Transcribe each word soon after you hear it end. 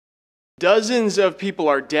Dozens of people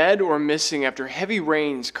are dead or missing after heavy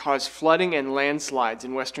rains caused flooding and landslides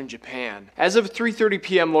in western Japan. As of 3:30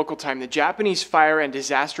 p.m. local time, the Japanese Fire and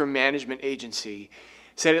Disaster Management Agency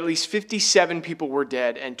said at least 57 people were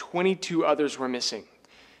dead and 22 others were missing.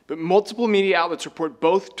 But multiple media outlets report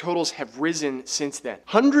both totals have risen since then.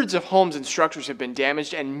 Hundreds of homes and structures have been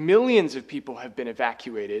damaged and millions of people have been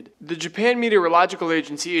evacuated. The Japan Meteorological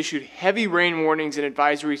Agency issued heavy rain warnings and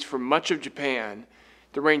advisories for much of Japan.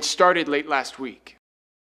 The rain started late last week.